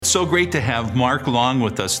so great to have Mark Long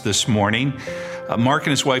with us this morning. Mark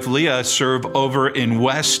and his wife Leah serve over in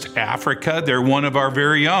West Africa. They're one of our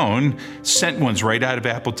very own sent ones right out of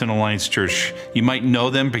Appleton Alliance Church. You might know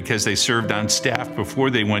them because they served on staff before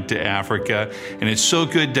they went to Africa. And it's so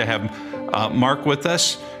good to have Mark with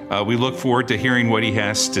us. We look forward to hearing what he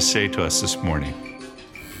has to say to us this morning.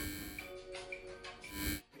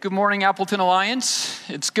 Good morning, Appleton Alliance.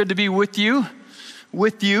 It's good to be with you.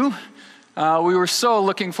 We were so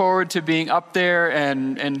looking forward to being up there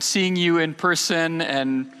and seeing you in person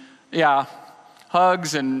and,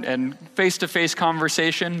 hugs and face-to-face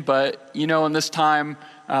conversation. But, in this time,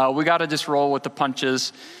 we got to just roll with the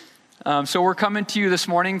punches. So we're coming to you this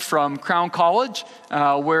morning from Crown College,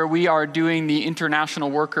 where we are doing the International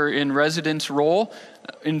Worker in Residence role.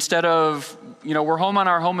 Instead of, we're home on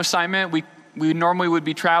our home assignment. We normally would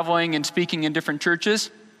be traveling and speaking in different churches.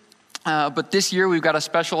 But this year we've got a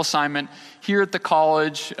special assignment here at the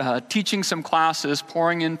college, teaching some classes,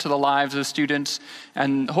 pouring into the lives of students,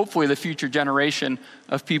 and hopefully the future generation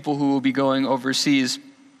of people who will be going overseas.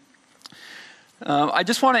 I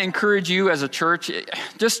just want to encourage you as a church,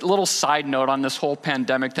 just a little side note on this whole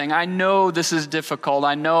pandemic thing. I know this is difficult.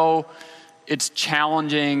 I know it's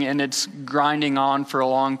challenging and it's grinding on for a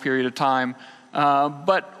long period of time.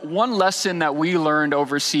 But one lesson that we learned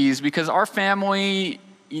overseas, because our family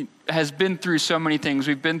has been through so many things.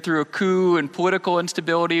 We've been through a coup and political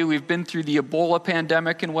instability. We've been through the Ebola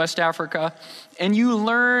pandemic in West Africa. And you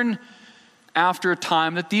learn after a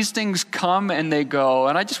time that these things come and they go.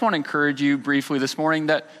 And I just want to encourage you briefly this morning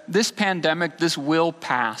that this pandemic, this will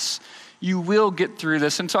pass. You will get through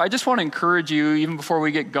this. And so I just want to encourage you, even before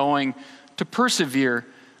we get going, to persevere.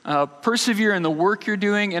 Persevere in the work you're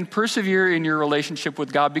doing and persevere in your relationship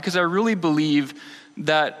with God, because I really believe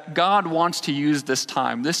that God wants to use this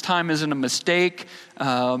time. This time isn't a mistake.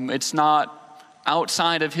 It's not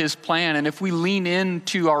outside of His plan. And if we lean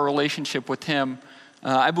into our relationship with Him,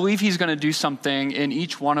 I believe He's going to do something in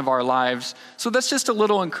each one of our lives. So that's just a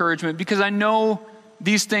little encouragement, because I know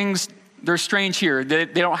these things, they're strange here. They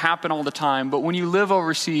don't happen all the time. But when you live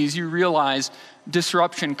overseas, you realize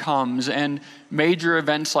disruption comes and major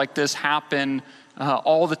events like this happen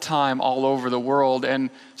all the time, all over the world.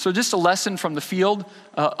 And so just a lesson from the field,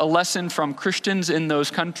 a lesson from Christians in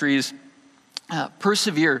those countries.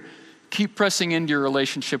 Persevere, keep pressing into your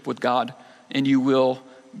relationship with God, and you will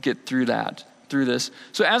get through this.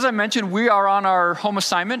 So as I mentioned, we are on our home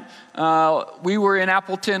assignment. We were in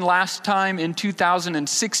Appleton last time in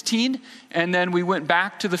 2016, and then we went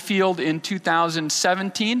back to the field in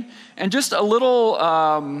 2017. And just a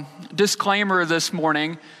little disclaimer this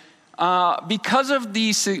morning. Because of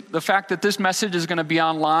the fact that this message is going to be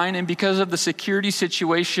online and because of the security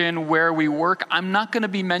situation where we work, I'm not going to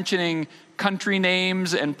be mentioning country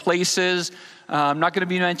names and places. I'm not going to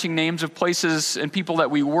be mentioning names of places and people that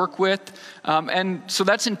we work with. And so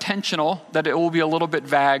that's intentional, that it will be a little bit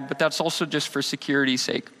vague, but that's also just for security's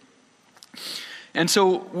sake. And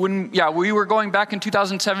so we were going back in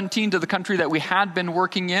 2017 to the country that we had been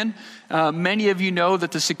working in. Many of you know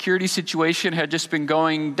that the security situation had just been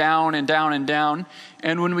going down and down and down.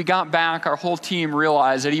 And when we got back, our whole team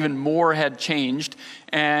realized that even more had changed,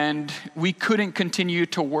 and we couldn't continue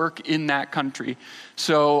to work in that country.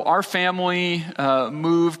 So our family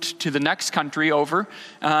moved to the next country over,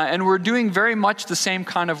 and we're doing very much the same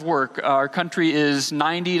kind of work. Our country is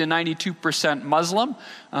 90 to 92% Muslim,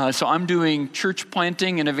 so I'm doing church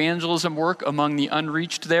planting and evangelism work among the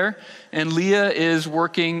unreached there. And Leah is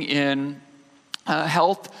working in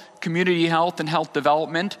health, community health, and health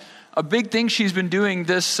development. A big thing she's been doing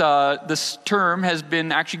this term has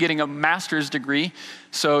been actually getting a master's degree.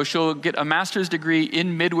 So she'll get a master's degree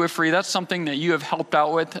in midwifery. That's something that you have helped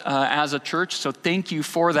out with as a church, so thank you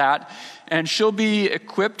for that. And she'll be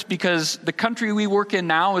equipped because the country we work in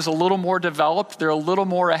now is a little more developed. They're a little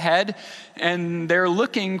more ahead, and they're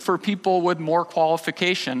looking for people with more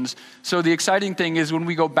qualifications. So the exciting thing is when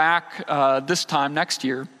we go back this time next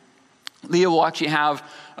year, Leah will actually have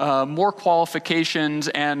more qualifications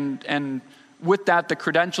and with that, the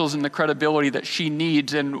credentials and the credibility that she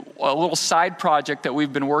needs. And a little side project that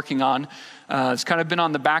we've been working on, it's kind of been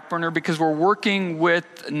on the back burner because we're working with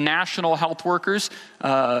national health workers,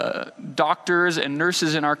 doctors and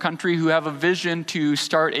nurses in our country who have a vision to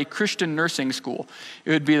start a Christian nursing school.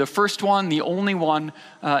 It would be the first one, the only one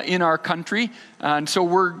in our country. And so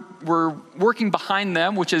we're working behind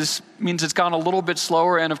them, which means it's gone a little bit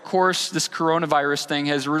slower. And of course, this coronavirus thing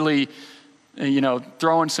has really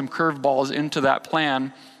throwing some curveballs into that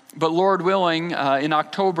plan. But Lord willing, in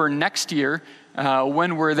October next year,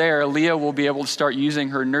 when we're there, Leah will be able to start using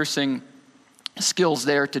her nursing skills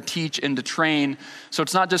there to teach and to train. So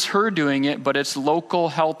it's not just her doing it, but it's local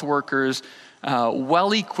health workers,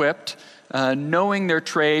 well-equipped, knowing their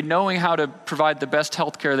trade, knowing how to provide the best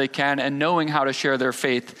health care they can, and knowing how to share their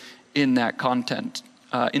faith in that context.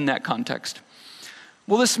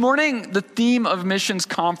 Well, this morning, the theme of Missions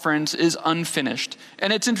Conference is unfinished.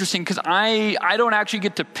 And it's interesting because I don't actually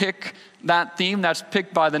get to pick that theme. That's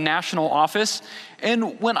picked by the national office.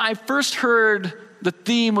 And when I first heard the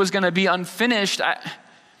theme was going to be unfinished,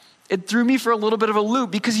 it threw me for a little bit of a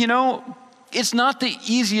loop because, it's not the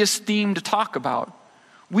easiest theme to talk about.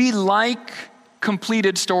 We like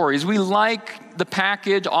completed stories. We like the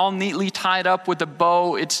package all neatly tied up with a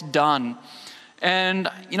bow. It's done. And,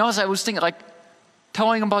 as I was thinking,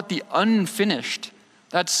 telling about the unfinished,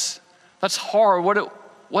 that's hard.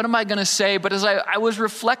 What am I going to say? But as I was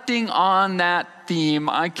reflecting on that theme,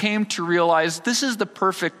 I came to realize this is the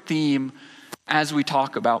perfect theme as we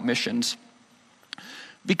talk about missions.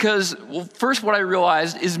 Because, first what I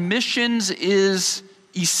realized is missions is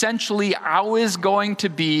essentially always going to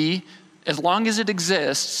be, as long as it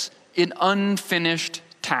exists, an unfinished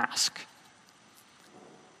task.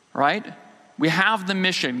 Right? We have the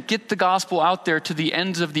mission, get the gospel out there to the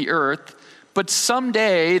ends of the earth, but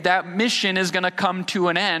someday that mission is going to come to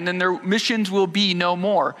an end and their missions will be no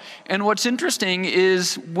more. And what's interesting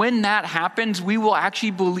is when that happens, we will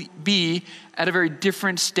actually be at a very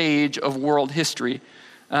different stage of world history.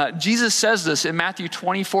 Jesus says this in Matthew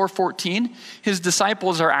 24:14. His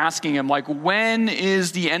disciples are asking him, when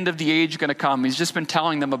is the end of the age going to come? He's just been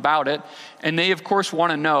telling them about it. And they, of course,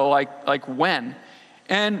 want to know, when.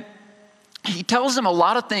 And he tells them a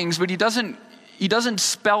lot of things, but he doesn't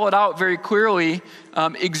spell it out very clearly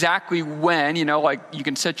exactly when, you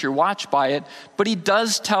can set your watch by it. But he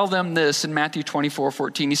does tell them this in Matthew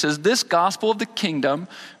 24:14. He says, "This gospel of the kingdom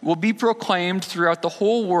will be proclaimed throughout the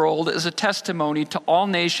whole world as a testimony to all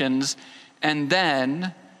nations, and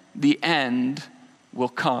then the end will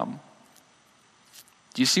come."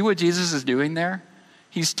 Do you see what Jesus is doing there?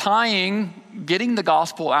 He's tying getting the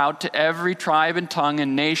gospel out to every tribe and tongue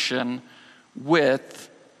and nation with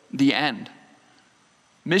the end.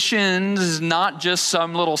 Missions is not just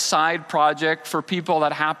some little side project for people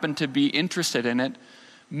that happen to be interested in it.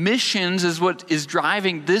 Missions is what is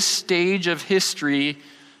driving this stage of history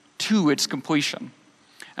to its completion.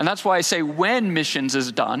 And that's why I say when missions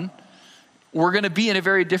is done, we're going to be in a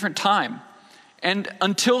very different time. And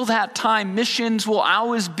until that time, missions will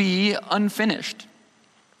always be unfinished.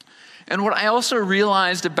 And what I also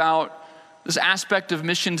realized about this aspect of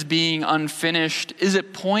missions being unfinished is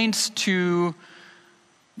it points to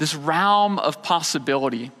this realm of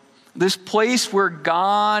possibility, this place where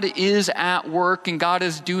God is at work and God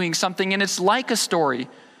is doing something, and it's like a story.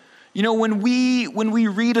 When we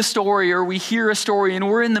read a story or we hear a story and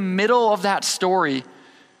we're in the middle of that story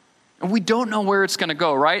and we don't know where it's going to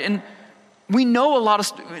go, right? And we know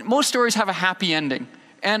most stories have a happy ending.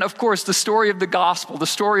 And of course, the story of the gospel, the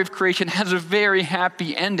story of creation has a very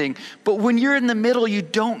happy ending. But when you're in the middle, you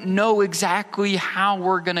don't know exactly how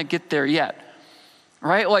we're going to get there yet.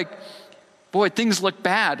 Right? Things look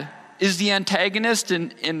bad. Is the antagonist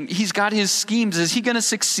and he's got his schemes, is he going to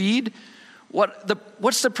succeed?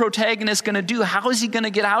 What's the protagonist going to do? How is he going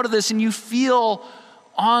to get out of this? And you feel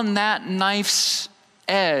on that knife's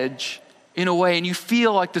edge in a way, and you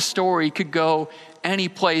feel like the story could go any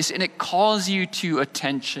place, and it calls you to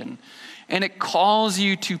attention, and it calls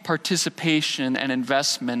you to participation and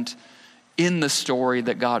investment in the story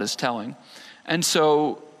that God is telling. And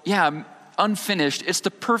so, unfinished, it's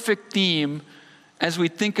the perfect theme as we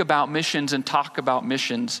think about missions and talk about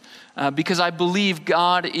missions, because I believe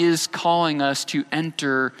God is calling us to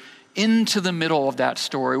enter into the middle of that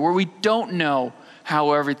story where we don't know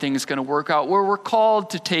how everything is going to work out, where we're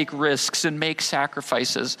called to take risks and make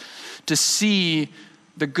sacrifices to see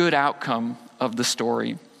the good outcome of the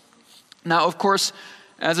story. Now, of course,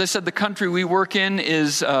 as I said, the country we work in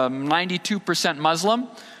is 92% Muslim.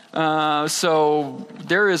 So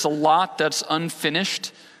there is a lot that's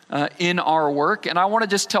unfinished in our work. And I want to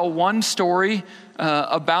just tell one story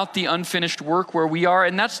about the unfinished work where we are,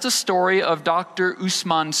 and that's the story of Dr.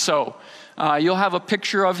 Usman So. You'll have a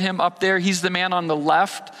picture of him up there. He's the man on the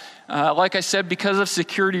left. Like I said, because of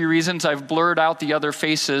security reasons, I've blurred out the other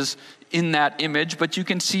faces in that image, but you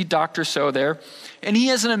can see Dr. So there. And he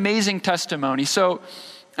has an amazing testimony. So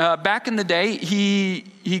back in the day,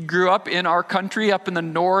 he grew up in our country, up in the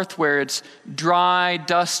north, where it's dry,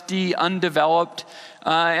 dusty, undeveloped.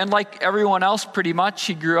 And like everyone else, pretty much,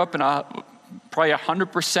 he grew up in probably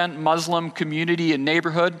 100% Muslim community and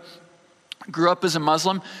neighborhood. Grew up as a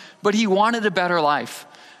Muslim, but he wanted a better life.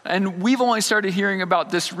 And we've only started hearing about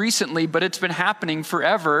this recently, but it's been happening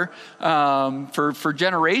forever, for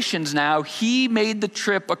generations now. He made the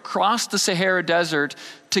trip across the Sahara Desert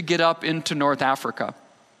to get up into North Africa.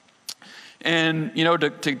 And,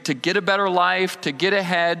 to get a better life, to get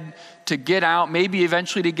ahead, to get out, maybe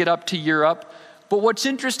eventually to get up to Europe. But what's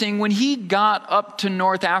interesting, when he got up to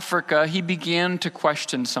North Africa, he began to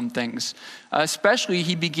question some things. Especially,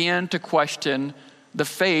 he began to question the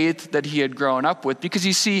faith that he had grown up with. Because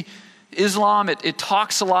you see, Islam, it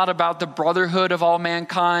talks a lot about the brotherhood of all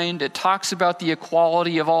mankind. It talks about the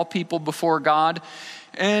equality of all people before God.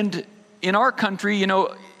 And in our country,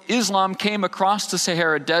 Islam came across the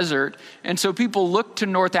Sahara Desert, and so people look to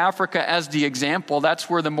North Africa as the example. That's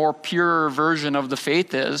where the more pure version of the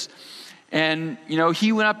faith is. And,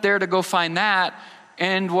 he went up there to go find that,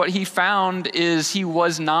 and what he found is he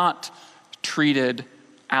was not treated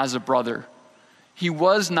as a brother. He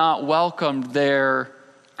was not welcomed there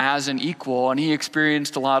as an equal, and he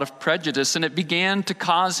experienced a lot of prejudice, and it began to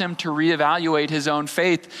cause him to reevaluate his own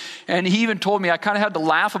faith. And he even told me, I kind of had to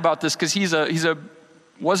laugh about this because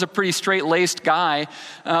was a pretty straight-laced guy,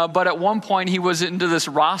 but at one point he was into this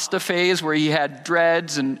Rasta phase where he had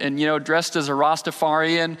dreads and dressed as a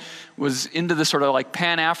Rastafarian, was into this sort of like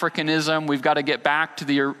Pan-Africanism. We've got to get back to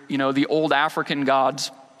the old African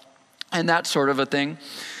gods and that sort of a thing.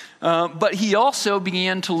 But he also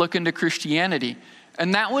began to look into Christianity.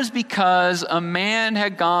 And that was because a man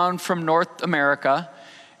had gone from North America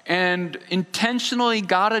and intentionally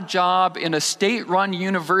got a job in a state-run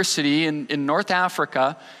university in North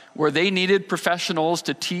Africa where they needed professionals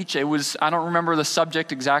to teach. It was, I don't remember the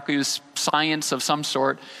subject exactly, it was science of some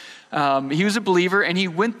sort. He was a believer, and he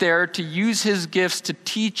went there to use his gifts to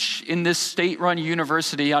teach in this state-run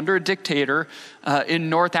university under a dictator in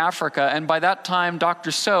North Africa. And by that time, Dr.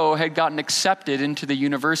 So had gotten accepted into the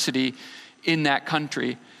university in that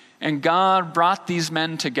country. And God brought these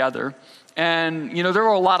men together. And, there were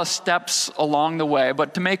a lot of steps along the way.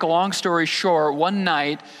 But to make a long story short, one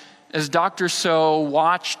night, as Dr. So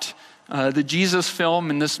watched the Jesus film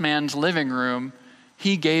in this man's living room,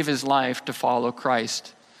 he gave his life to follow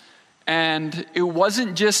Christ. And it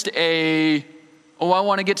wasn't just I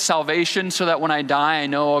want to get salvation so that when I die, I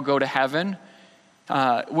know I'll go to heaven.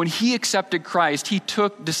 When he accepted Christ, he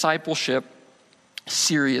took discipleship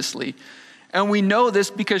seriously. And we know this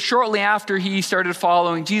because shortly after he started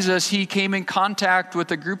following Jesus, he came in contact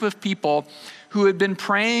with a group of people who had been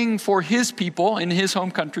praying for his people in his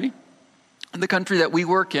home country, the country that we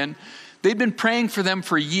work in. They'd been praying for them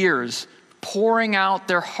for years, pouring out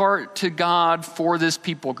their heart to God for this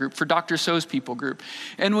people group, for Dr. So's people group.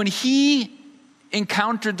 And when he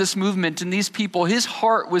encountered this movement and these people, his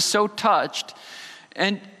heart was so touched.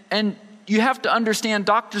 And you have to understand,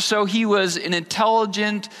 Dr. So, he was an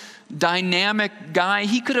intelligent, dynamic guy.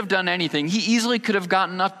 He could have done anything. He easily could have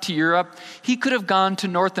gotten up to Europe. He could have gone to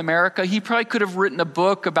North America. He probably could have written a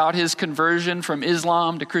book about his conversion from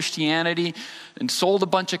Islam to Christianity and sold a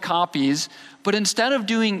bunch of copies. But instead of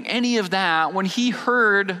doing any of that, when he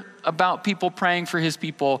heard about people praying for his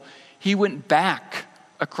people, he went back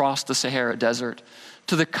across the Sahara Desert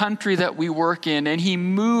to the country that we work in, and he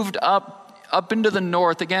moved up into the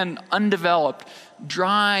north, again, undeveloped,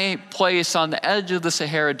 dry place on the edge of the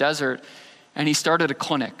Sahara Desert, and he started a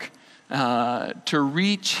clinic to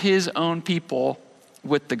reach his own people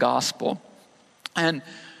with the gospel. And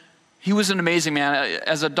he was an amazing man.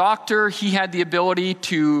 As a doctor, he had the ability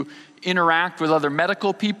to interact with other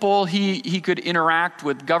medical people. He could interact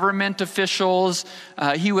with government officials.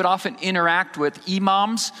 He would often interact with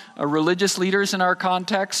imams, religious leaders in our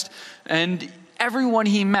context. And everyone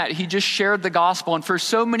he met, he just shared the gospel. And for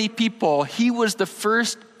so many people, he was the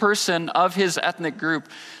first person of his ethnic group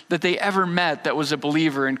that they ever met that was a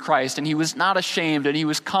believer in Christ. And he was not ashamed, and he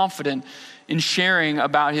was confident in sharing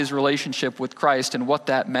about his relationship with Christ and what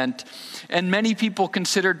that meant. And many people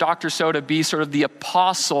consider Dr. So to be sort of the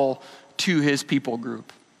apostle to his people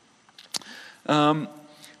group. But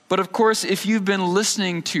of course, if you've been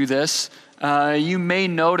listening to this, you may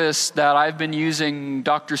notice that I've been using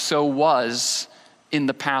Dr. So was in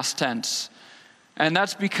the past tense. And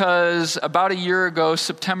that's because about a year ago,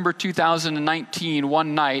 September 2019,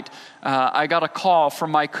 one night, I got a call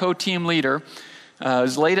from my co-team leader. It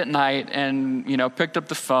was late at night, and picked up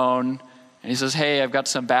the phone, and he says, "Hey, I've got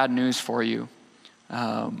some bad news for you.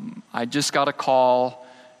 I just got a call,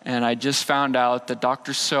 and I just found out that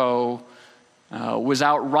Dr. So was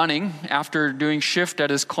out running after doing shift at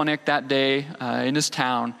his clinic that day in his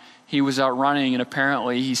town. He was out running, and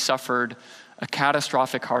apparently he suffered a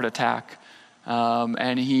catastrophic heart attack.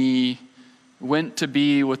 And he went to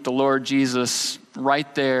be with the Lord Jesus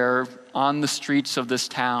right there on the streets of this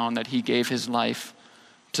town that he gave his life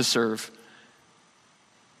to serve.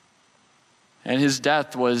 And his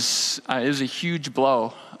death was it was a huge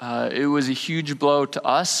blow. It was a huge blow to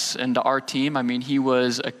us and to our team. I mean, he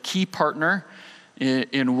was a key partner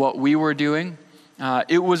in what we were doing.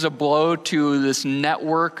 It was a blow to this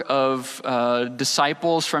network of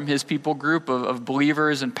disciples from his people group of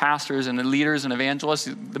believers and pastors and leaders and evangelists,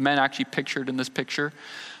 the men actually pictured in this picture.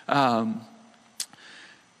 And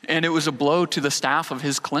it was a blow to the staff of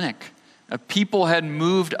his clinic. People had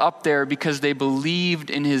moved up there because they believed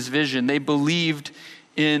in his vision. They believed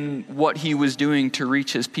in what he was doing to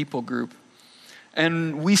reach his people group.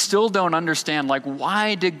 And we still don't understand,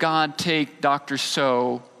 why did God take Dr.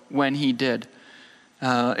 So when he did?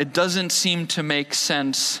 It doesn't seem to make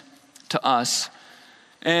sense to us.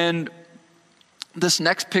 And this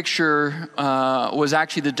next picture was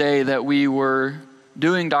actually the day that we were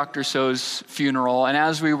doing Dr. So's funeral. And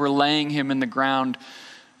as we were laying him in the ground,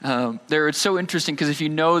 it's so interesting because if you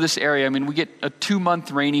know this area, I mean, we get a 2-month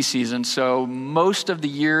rainy season. So most of the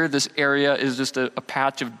year, this area is just a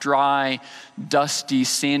patch of dry, dusty,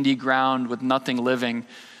 sandy ground with nothing living.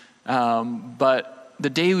 But the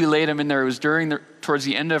day we laid him in there, it was towards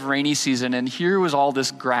the end of rainy season. And here was all this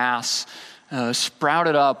grass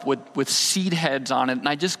sprouted up with seed heads on it. And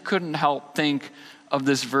I just couldn't help think of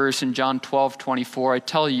this verse in John 12:24. I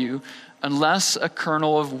tell you, unless a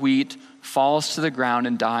kernel of wheat falls to the ground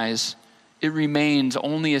and dies, it remains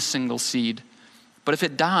only a single seed. But if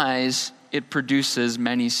it dies, it produces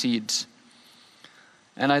many seeds.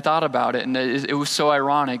 And I thought about it, and it was so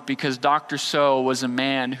ironic because Dr. So was a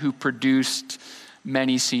man who produced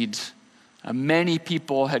many seeds. Many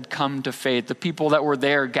people had come to faith. The people that were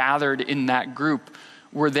there gathered in that group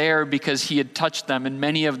were there because he had touched them, and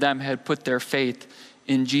many of them had put their faith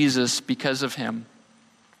in Jesus because of him.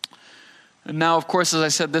 And now, of course, as I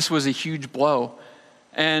said, this was a huge blow.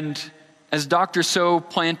 And as Dr. So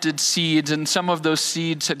planted seeds, and some of those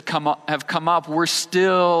seeds have come up,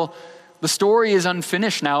 the story is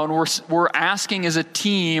unfinished now, and we're asking as a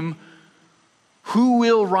team, who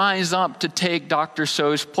will rise up to take Dr.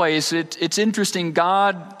 So's place? It's interesting,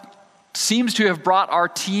 God seems to have brought our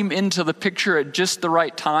team into the picture at just the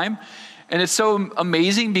right time. And it's so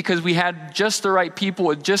amazing because we had just the right people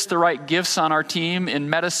with just the right gifts on our team in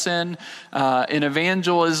medicine, in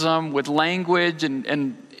evangelism, with language, and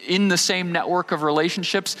in the same network of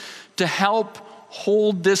relationships to help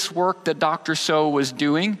hold this work that Dr. So was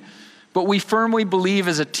doing. But we firmly believe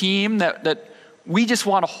as a team that we just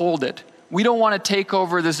want to hold it. We don't want to take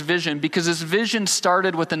over this vision because this vision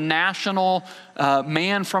started with a national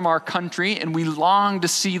man from our country, and we long to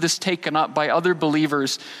see this taken up by other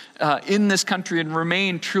believers in this country and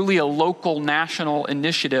remain truly a local national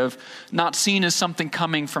initiative, not seen as something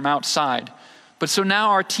coming from outside. But so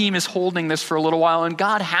now our team is holding this for a little while, and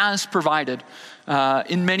God has provided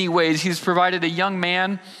in many ways. He's provided a young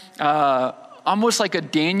man, almost like a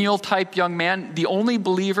Daniel type young man, the only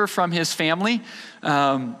believer from his family,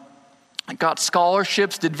 got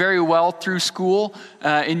scholarships, did very well through school,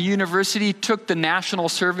 in university, took the national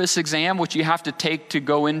service exam, which you have to take to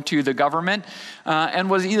go into the government, and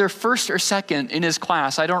was either first or second in his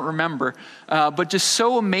class. I don't remember. But just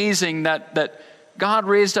so amazing that God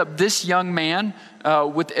raised up this young man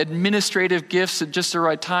with administrative gifts at just the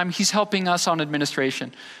right time. He's helping us on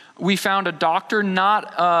administration. We found a doctor,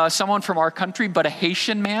 not someone from our country, but a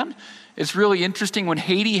Haitian man. It's really interesting. When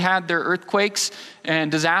Haiti had their earthquakes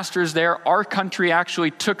and disasters there, our country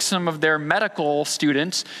actually took some of their medical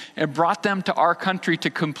students and brought them to our country to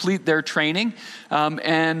complete their training.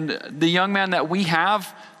 And the young man that we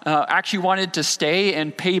have actually wanted to stay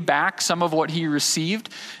and pay back some of what he received.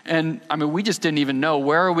 And I mean, we just didn't even know,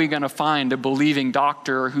 where are we going to find a believing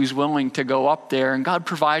doctor who's willing to go up there? And God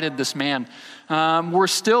provided this man. We're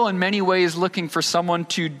still in many ways looking for someone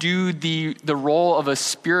to do the role of a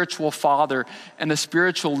spiritual father and a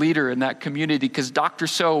spiritual leader in that community, because Dr.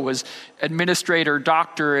 So was administrator,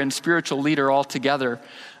 doctor, and spiritual leader all together.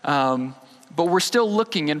 But we're still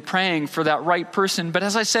looking and praying for that right person. But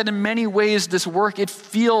as I said, in many ways, this work, it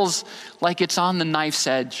feels like it's on the knife's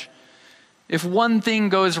edge. If one thing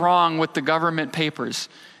goes wrong with the government papers,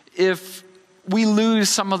 if we lose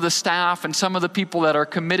some of the staff and some of the people that are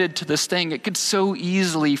committed to this thing, it could so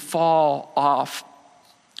easily fall off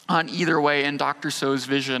on either way. And Dr. So's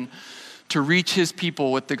vision to reach his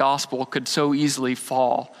people with the gospel could so easily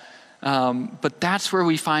fall. But that's where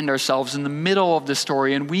we find ourselves, in the middle of the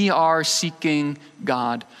story, and we are seeking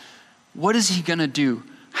God. What is he going to do?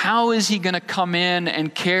 How is he going to come in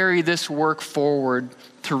and carry this work forward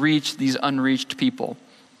to reach these unreached people?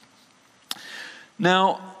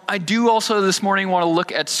 Now, I do also this morning want to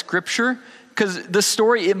look at Scripture, because the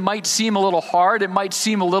story, it might seem a little hard, it might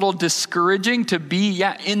seem a little discouraging to be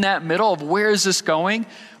in that middle of where is this going,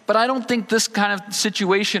 but I don't think this kind of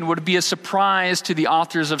situation would be a surprise to the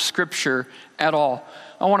authors of Scripture at all.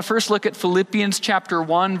 I want to first look at Philippians chapter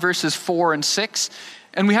 1, verses 4 and 6.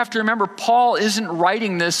 And we have to remember, Paul isn't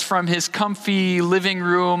writing this from his comfy living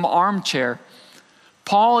room armchair.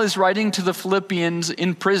 Paul is writing to the Philippians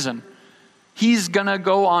in prison. He's going to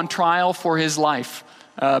go on trial for his life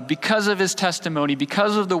because of his testimony,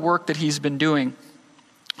 because of the work that he's been doing.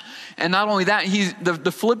 And not only that,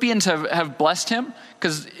 the Philippians have blessed him,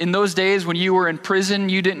 because in those days when you were in prison,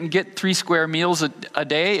 you didn't get 3 square meals a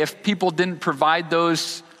day. If people didn't provide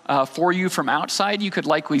those for you from outside, you could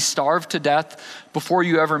likely starve to death before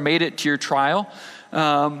you ever made it to your trial.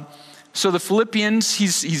 So the Philippians,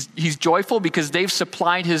 he's joyful because they've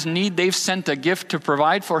supplied his need. They've sent a gift to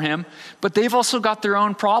provide for him, but they've also got their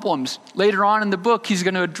own problems. Later on in the book, he's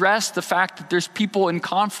going to address the fact that there's people in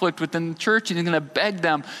conflict within the church, and he's going to beg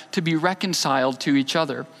them to be reconciled to each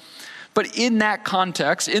other. But in that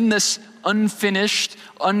context, in this unfinished,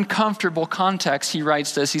 uncomfortable context, he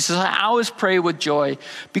writes this. He says, I always pray with joy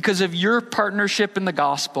because of your partnership in the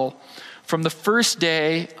gospel from the first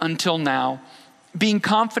day until now, being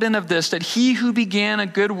confident of this, that he who began a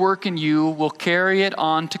good work in you will carry it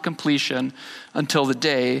on to completion until the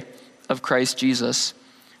day of Christ Jesus.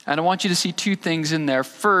 And I want you to see 2 things in there.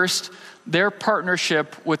 First, their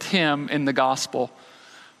partnership with him in the gospel.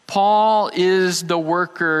 Paul is the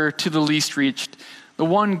worker to the least reached, the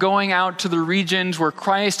one going out to the regions where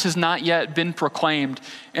Christ has not yet been proclaimed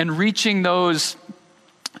and reaching those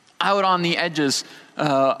out on the edges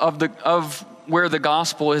of where the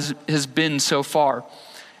gospel has been so far.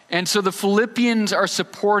 And so the Philippians are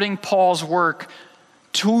supporting Paul's work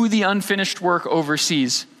to the unfinished work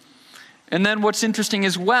overseas. And then what's interesting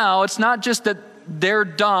as well, it's not just that they're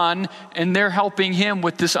done and they're helping him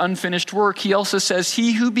with this unfinished work. He also says,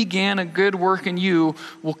 he who began a good work in you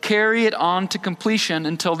will carry it on to completion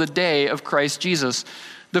until the day of Christ Jesus.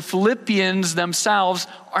 The Philippians themselves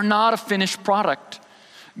are not a finished product.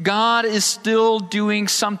 God is still doing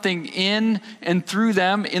something in and through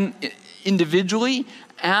them individually,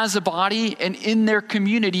 as a body, and in their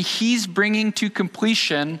community. He's bringing to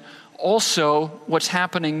completion also what's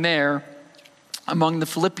happening there among the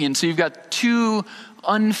Philippians. So you've got 2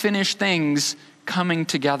 unfinished things coming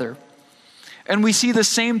together. And we see the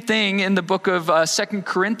same thing in the book of 2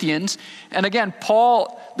 Corinthians. And again,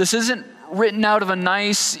 Paul, this isn't written out of a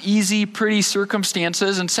nice, easy, pretty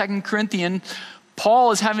circumstances. In 2 Corinthians,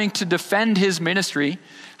 Paul is having to defend his ministry,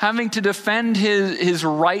 having to defend his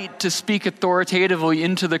right to speak authoritatively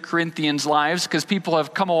into the Corinthians' lives, because people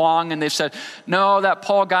have come along and they've said, no, that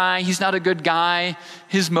Paul guy, he's not a good guy.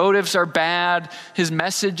 His motives are bad. His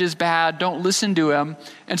message is bad. Don't listen to him.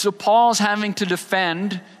 And so Paul's having to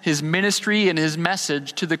defend his ministry and his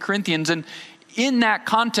message to the Corinthians. And in that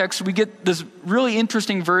context, we get this really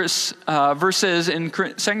interesting verses in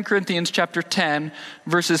 2 Corinthians chapter 10,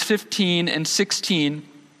 verses 15 and 16.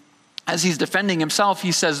 As he's defending himself,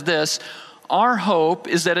 he says this, our hope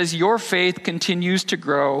is that as your faith continues to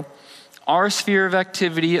grow, our sphere of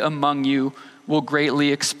activity among you will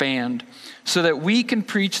greatly expand, so that we can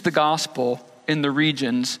preach the gospel in the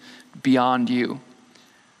regions beyond you.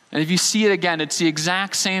 And if you see it again, it's the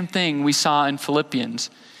exact same thing we saw in Philippians.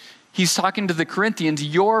 He's talking to the Corinthians,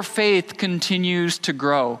 your faith continues to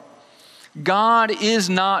grow. God is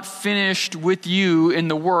not finished with you in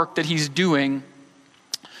the work that he's doing,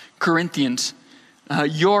 Corinthians.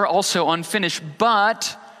 You're also unfinished,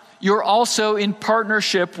 but you're also in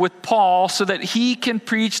partnership with Paul so that he can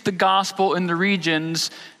preach the gospel in the regions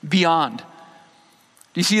beyond. Do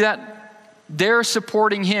you see that? They're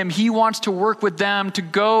supporting him. He wants to work with them to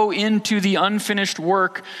go into the unfinished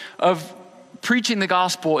work of preaching the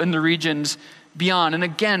gospel in the regions beyond. And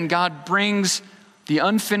again, God brings the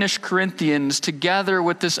unfinished Corinthians together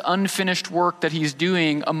with this unfinished work that he's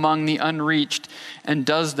doing among the unreached and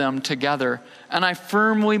does them together. And I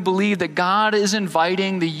firmly believe that God is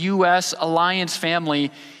inviting the U.S. Alliance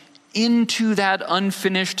family into that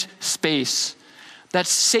unfinished space, that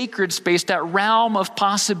sacred space, that realm of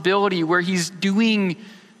possibility where he's doing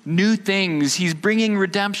new things. He's bringing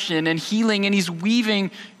redemption and healing, and he's weaving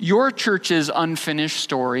your church's unfinished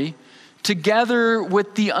story together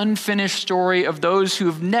with the unfinished story of those who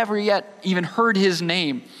have never yet even heard his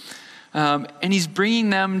name. And he's bringing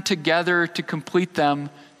them together to complete them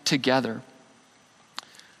together.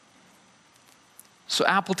 So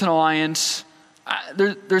Appleton Alliance,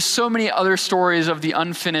 there's so many other stories of the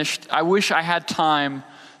unfinished. I wish I had time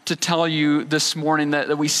to tell you this morning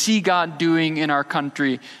that we see God doing in our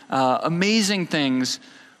country, amazing things.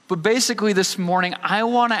 But basically this morning, I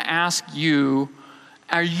want to ask you,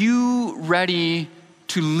 are you ready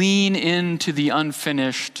to lean into the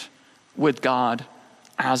unfinished with God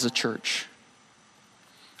as a church?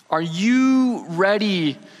 Are you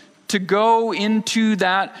ready to go into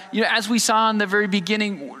that, as we saw in the very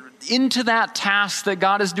beginning, into that task that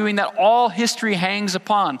God is doing that all history hangs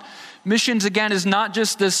upon? Missions, again, is not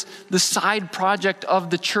just the side project of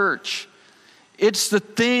the church. It's the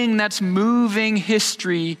thing that's moving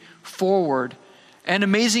history forward. And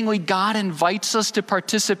amazingly, God invites us to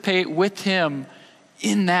participate with him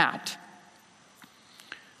in that.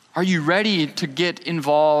 Are you ready to get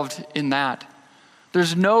involved in that?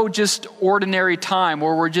 There's no just ordinary time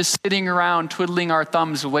where we're just sitting around twiddling our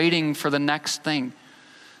thumbs waiting for the next thing.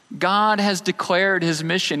 God has declared his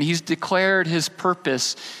mission. He's declared his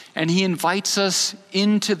purpose, and he invites us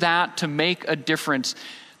into that to make a difference.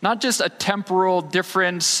 Not just a temporal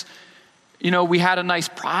difference, we had a nice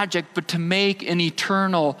project, but to make an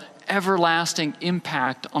eternal, everlasting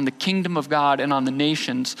impact on the kingdom of God and on the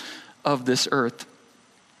nations of this earth.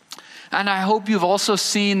 And I hope you've also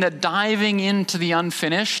seen that diving into the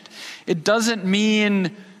unfinished, it doesn't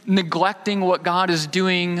mean neglecting what God is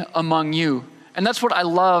doing among you. And that's what I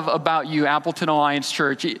love about you, Appleton Alliance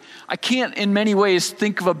Church. I can't in many ways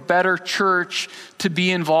think of a better church to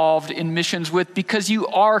be involved in missions with, because you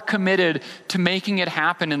are committed to making it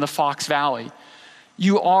happen in the Fox Valley.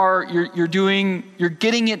 You're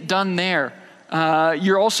getting it done there.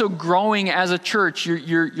 You're also growing as a church.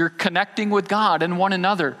 You're connecting with God and one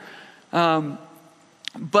another.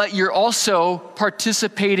 But you're also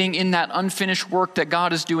participating in that unfinished work that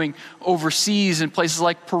God is doing overseas in places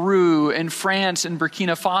like Peru and France and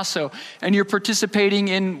Burkina Faso. And you're participating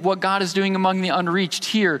in what God is doing among the unreached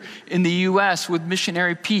here in the U.S. with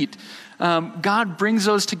Missionary Pete. God brings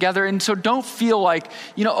those together. And so don't feel like,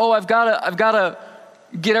 I've got to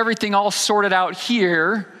get everything all sorted out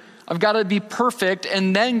here. I've got to be perfect.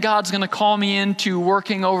 And then God's going to call me into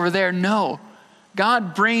working over there. No.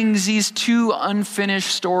 God brings these two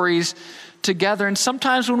unfinished stories together. And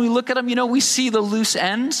sometimes when we look at them, we see the loose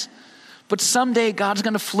ends. But someday God's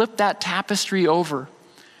going to flip that tapestry over.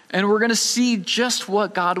 And we're going to see just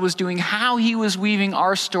what God was doing, how he was weaving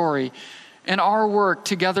our story and our work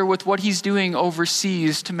together with what he's doing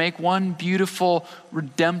overseas to make one beautiful,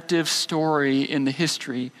 redemptive story in the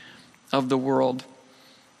history of the world.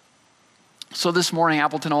 So this morning,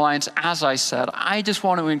 Appleton Alliance, as I said, I just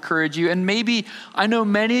want to encourage you, and maybe I know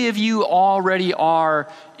many of you already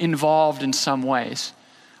are involved in some ways,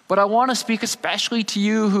 but I want to speak especially to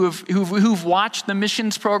you who've watched the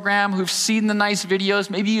missions program, who've seen the nice videos,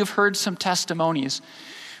 maybe you've heard some testimonies.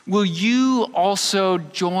 Will you also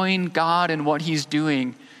join God in what he's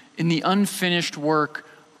doing in the unfinished work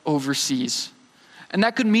overseas? And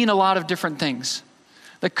that could mean a lot of different things.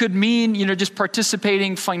 That could mean, just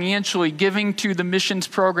participating financially, giving to the missions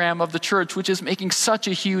program of the church, which is making such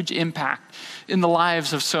a huge impact in the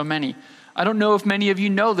lives of so many. I don't know if many of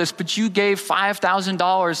you know this, but you gave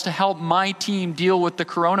 $5,000 to help my team deal with the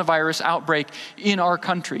coronavirus outbreak in our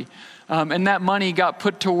country. And that money got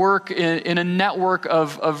put to work in a network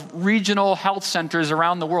of regional health centers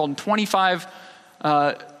around the world, and 25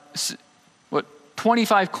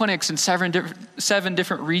 clinics in seven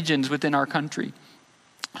different regions within our country.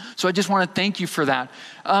 So I just want to thank you for that.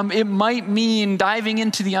 It might mean diving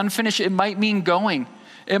into the unfinished. It might mean going.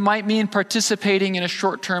 It might mean participating in a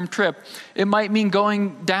short-term trip. It might mean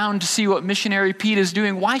going down to see what Missionary Pete is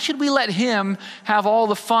doing. Why should we let him have all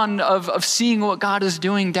the fun of seeing what God is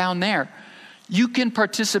doing down there? You can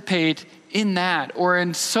participate in that or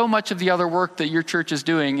in so much of the other work that your church is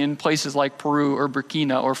doing in places like Peru or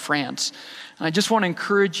Burkina or France. And I just want to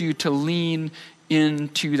encourage you to lean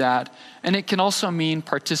into that. And it can also mean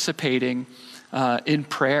participating in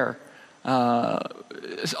prayer.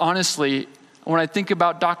 Honestly, when I think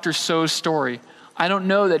about Dr. So's story, I don't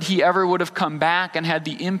know that he ever would have come back and had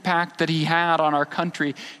the impact that he had on our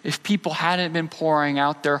country if people hadn't been pouring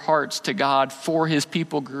out their hearts to God for his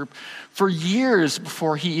people group for years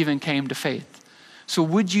before he even came to faith. So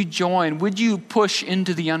would you join? Would you push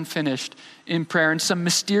into the unfinished in prayer in some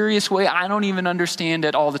mysterious way? I don't even understand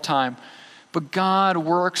it all the time. But God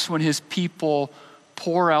works when his people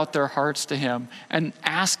pour out their hearts to him and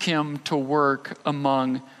ask him to work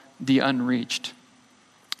among the unreached.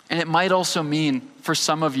 And it might also mean, for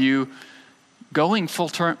some of you, going full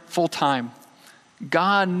time.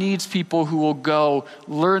 God needs people who will go,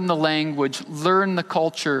 learn the language, learn the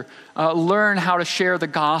culture, learn how to share the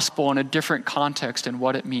gospel in a different context and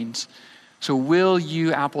what it means. So will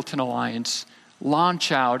you, Appleton Alliance,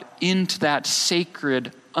 launch out into that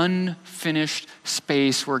sacred, unfinished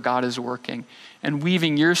space where God is working and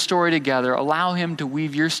weaving your story together. Allow him to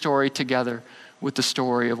weave your story together with the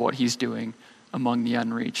story of what he's doing among the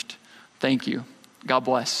unreached. Thank you. God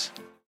bless.